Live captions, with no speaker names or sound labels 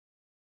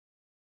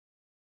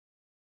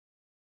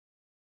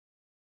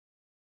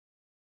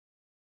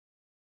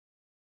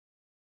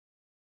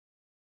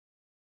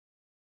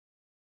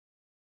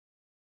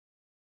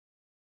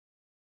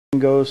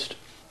Ghost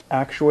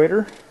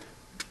actuator,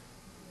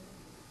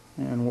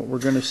 and what we're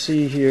going to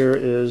see here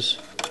is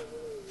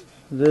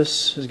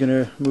this is going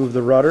to move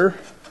the rudder.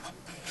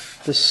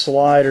 This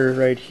slider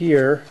right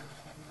here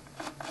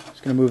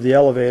is going to move the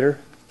elevator,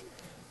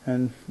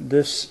 and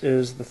this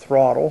is the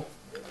throttle.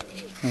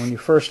 And when you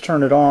first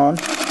turn it on,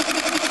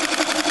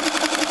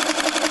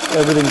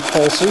 everything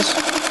pulses.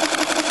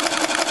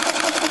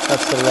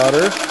 That's the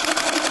rudder.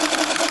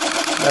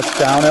 That's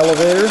down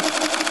elevator,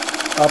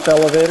 up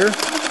elevator.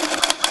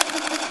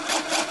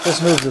 This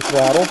moves the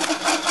throttle.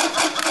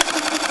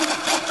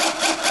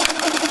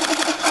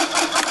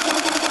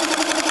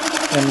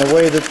 And the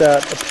way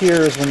that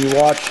appears when you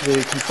watch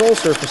the control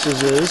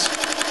surfaces is,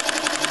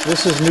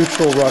 this is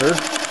neutral rudder.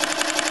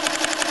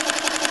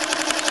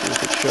 See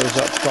if it shows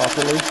up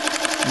properly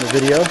in the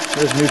video.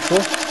 There's neutral.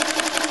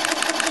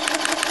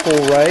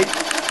 Full right.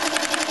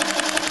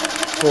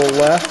 Full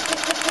left.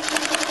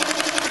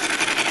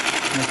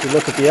 And if you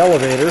look at the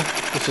elevator,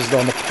 this is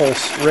on the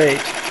pulse rate.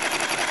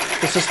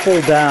 This is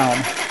full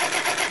down.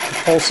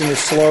 The pulsing is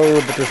slower,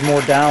 but there's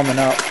more down than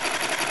up.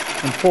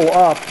 And full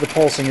up, the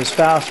pulsing is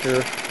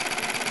faster.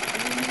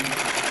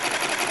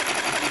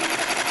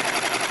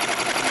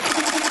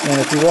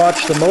 And if you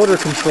watch the motor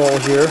control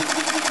here,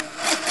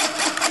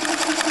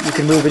 you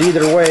can move it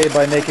either way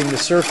by making the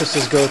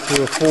surfaces go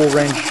through a full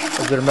range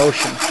of their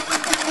motion.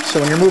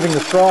 So when you're moving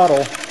the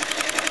throttle,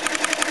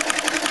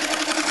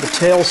 the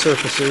tail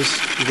surfaces,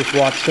 you just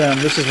watch them.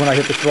 This is when I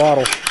hit the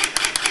throttle.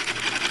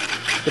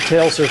 The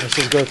tail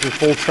surfaces go through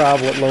full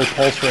travel at low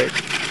pulse rate.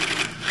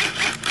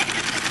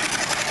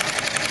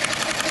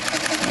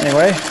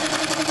 Anyway,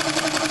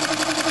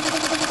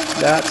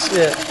 that's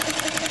it.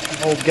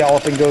 Old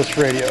Galloping Ghost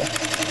radio.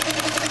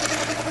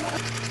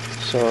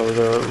 So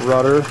the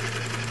rudder,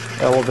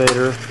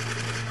 elevator,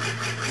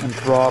 and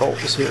throttle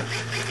is here.